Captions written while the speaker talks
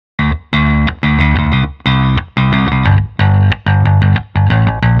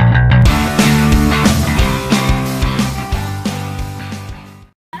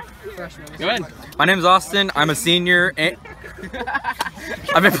My name's Austin. I'm a senior. And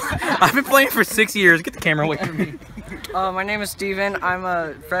I've been playing for 6 years. Get the camera away from me. My name is Steven. I'm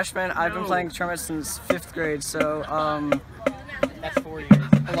a freshman. I've been playing trumpet since 5th grade, so That's 4 years.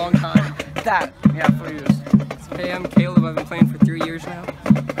 a long time. Yeah, 4 years. Hey, I'm Caleb. I've been playing for 3 years now.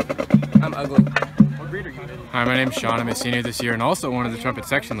 I'm ugly. What grade are you in? Hi, my name's Sean. I'm a senior this year and also one of the trumpet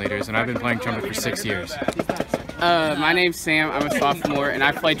section leaders, and I've been playing trumpet for 6 years. My name's Sam. I'm a sophomore, and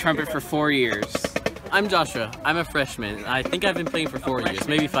I've played trumpet for 4 years. I'm Joshua. I'm a freshman. I think I've been playing for 4 years,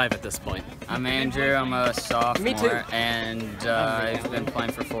 maybe 5 at this point. I'm Andrew. I'm a sophomore. Me too. And I've been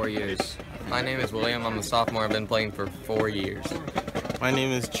playing for 4 years. My name is William. I'm a sophomore. I've been playing for 4 years. My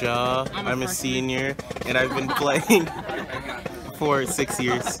name is Ja. I'm a senior, and I've been playing for 6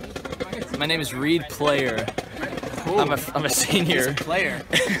 years. My name is Reed Player. I'm a senior. Player.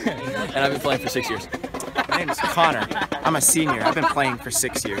 And I've been playing for 6 years. My name is Connor. I'm a senior. I've been playing for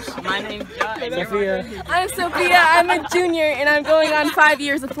 6 years. My name's Sophia. I'm Sophia. I'm a junior, and I'm going on 5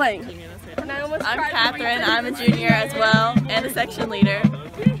 years of playing. I'm Catherine. I'm a junior as well, and a section leader.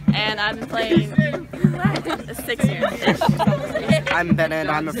 And I've been playing 6 years. I'm Bennett.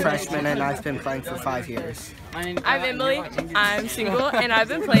 I'm a freshman, and I've been playing for 5 years. I'm Emily. I'm single, and I've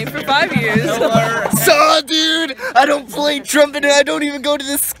been playing for 5 years. So, dude, I don't play trumpet, and I don't even go to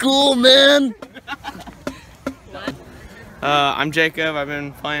this school, man. I'm Jacob. I've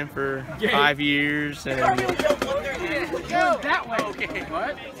been playing for 5 years. And Go that way. Okay,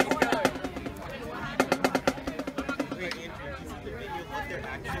 what?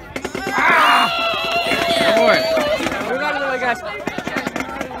 Move out of the way, guys.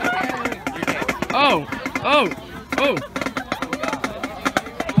 Oh.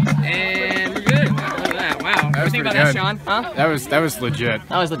 And we're good. Look at that. Wow. That was Think pretty about good. that, Sean? Huh? That was legit.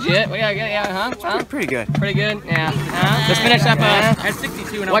 That was legit. Yeah, huh? Pretty good. Pretty good. Yeah. Let's finish up. I had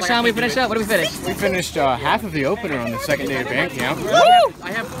 62 and What time we finish up? What did we finish? We finished half of the opener on the second day of band camp. Woo!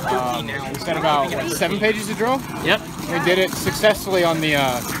 I have 13 now. We spent about 7 pages to draw. Yep. We did it successfully on the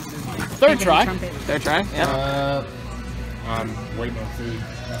third try. Third try. Yep. I'm waiting on food.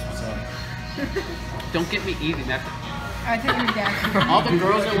 That's what's up. Don't get me eating that. I think your dad. All the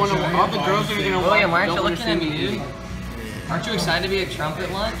girls that want to. All the girls that are gonna. William, why aren't you don't looking at wanna me, see dude? Aren't you excited to be at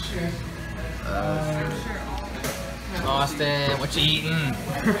trumpet lunch? Austin, what you eating?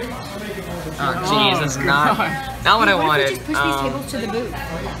 Oh, jeez, that's not what I wanted. Just push these tables to the booth.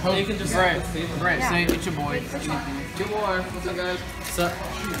 You can just Brett, say it's your boy. It's your boy. What's up, guys? What's up?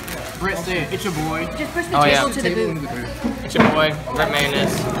 Brett, say it. It's your boy. Just push the table to the booth. It's your boy, Brett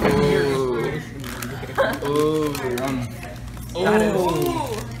Manus.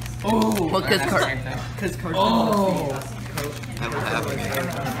 Well, cause I don't have any.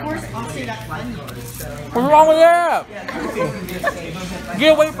 What's wrong with that?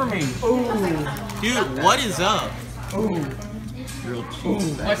 Get away from me. dude, what is up?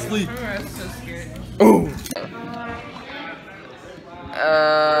 Let's sleep.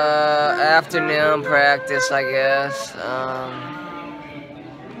 Afternoon practice, I guess.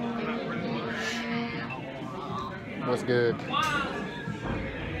 What's good?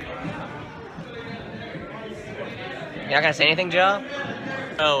 You're not gonna say anything, Joe?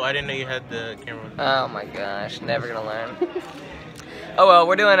 Oh, I didn't know you had the camera. Oh my gosh, never gonna learn. Oh well,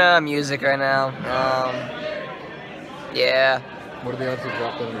 we're doing music right now. Yeah. What are the odds of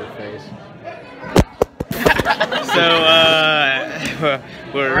dropping in your face? So,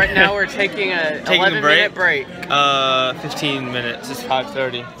 we're Right now we're taking a Taking a 11-minute break. 15 minutes. It's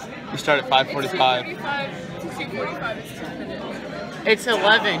 5:30. We start at 5:45. It's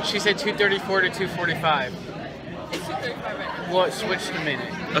 11. She said 2:34 to 2:45. It's 2:35 right now. Well, it switched a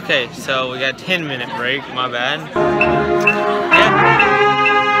minute. Okay, so we got a 10-minute break. My bad.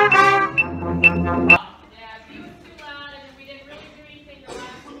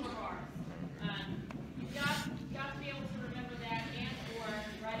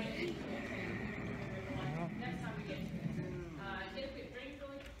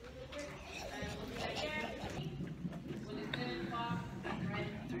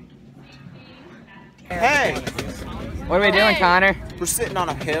 Hey, What are we doing, Connor? we're sitting on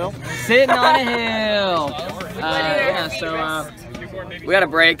a hill. Sitting on a hill. Yeah, so we got a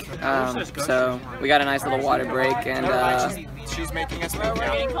break. So we got a nice little water break, and She's making us speak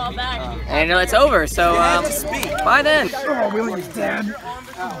now. Call back. it's over. So bye then.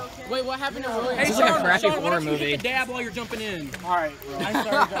 Wait, what happened to William? This is like a crappy horror movie. Dab while you're jumping in. All right.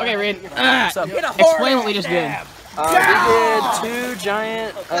 Okay, Reed. Explain what we just did. We did 2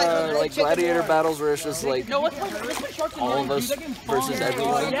 giant like gladiator battles where it's just like all of us versus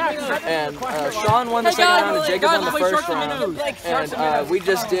everyone. And Sean won the second round and Jacob won the first round. And we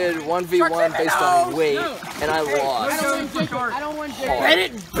just did 1v1 based on weight, and I lost.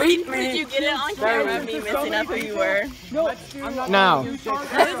 Reddit beat me. Did you get it on camera of me messing up who you were? No.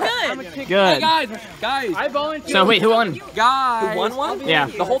 That was good. Good. Guys. I volunteer. So wait, who won? Guys. Who won one? Yeah.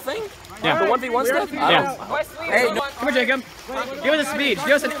 The whole thing? Yeah. The 1v1 stuff? Yeah. Hey, no. Come on, Jacob. Give us a speech.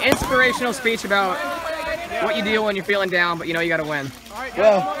 Give us an inspirational speech about what you do when you're feeling down, but you know you gotta win.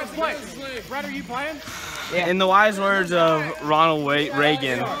 Well, Brad, are you playing? in the wise words of Ronald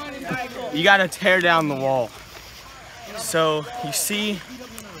Reagan, you gotta tear down the wall. So you see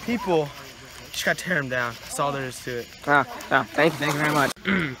people, you just gotta tear them down. That's all there is to it. Thank you very much.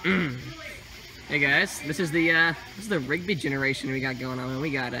 Hey guys, this is the Rigby generation we got going on.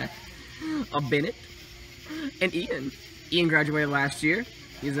 We got a Bennett and Ian. Ian graduated last year.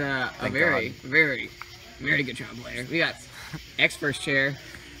 He's a very good drum player. We got ex-first chair,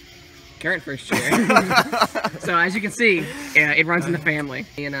 current first chair. So as you can see, it runs in the family.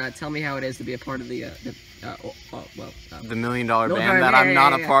 And tell me how it is to be a part of the The $1 Million Band that I'm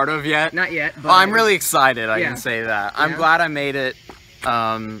not a part of yet. Not yet. But Well, I'm really excited, I Yeah. can say that. I'm glad I made it.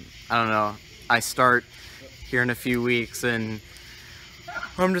 I don't know. I start here in a few weeks and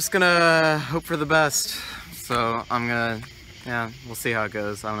I'm just gonna hope for the best. So I'm gonna, we'll see how it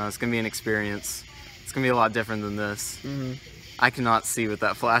goes. I don't know, it's gonna be an experience. It's gonna be a lot different than this. I cannot see with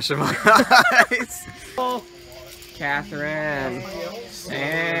that flash in my eyes. Catherine,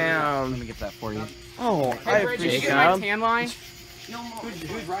 Sam. Let me get that for you. Oh, I appreciate Jacob. Tan line.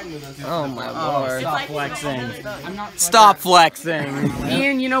 Oh my lord. Stop flexing. Stop flexing.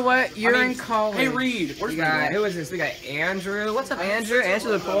 Ian, you know what? You're in college. Hey, Reed. We got, who is this? We got Andrew. What's up, Andrew?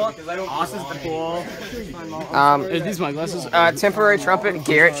 Answer the pool. Austin's the pool. These my glasses. Temporary trumpet,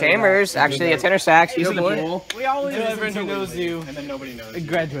 Garrett Chambers. Actually, a tenor sax. He's in the pool. We always Everyone who knows you and then nobody knows.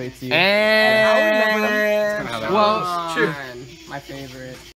 graduates you. And That's kinda how that well, my favorite.